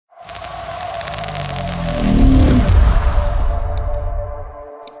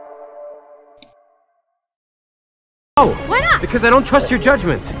Oh. Why not? Because I don't trust your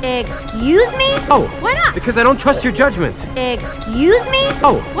judgment. Excuse me? Oh. Why not? Because I don't trust your judgment. Excuse me?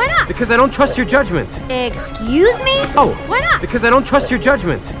 Oh. Why not? Because I don't trust your judgment. Excuse me? Oh. Why not? Because I don't trust your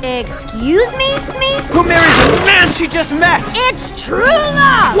judgment. Excuse me? Who marries the man she just met? It's true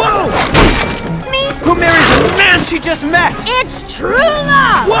love! Whoa! Me? Who marries the man she just met? It's true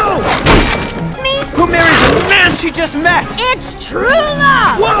love! Whoa! Me? Who marries the man she just met? It's true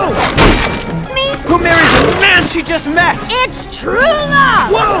love! Whoa! Me? Who marries the man she just met? It's true love!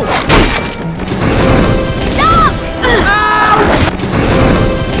 Whoa! Stop! Ow!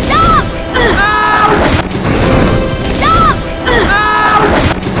 Stop! Ow! Stop! Ow!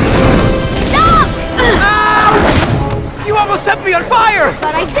 Stop! Ow! You almost set me on fire!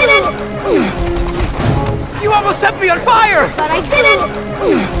 But I didn't! You almost set me on fire! But I didn't!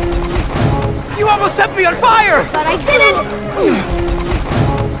 You almost set me on fire! But I didn't!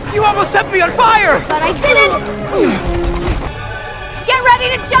 You almost set me on fire! But I didn't! Get ready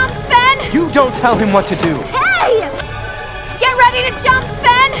to jump, Sven! You don't tell him what to do! Hey! Get ready to jump,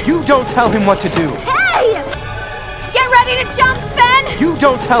 Sven! You don't tell him what to do! Hey! Get ready to jump, Sven! You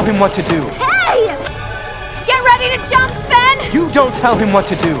don't tell him what to do! Hey! Get ready to jump, Sven! You don't tell him what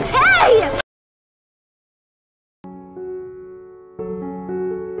to do! Hey!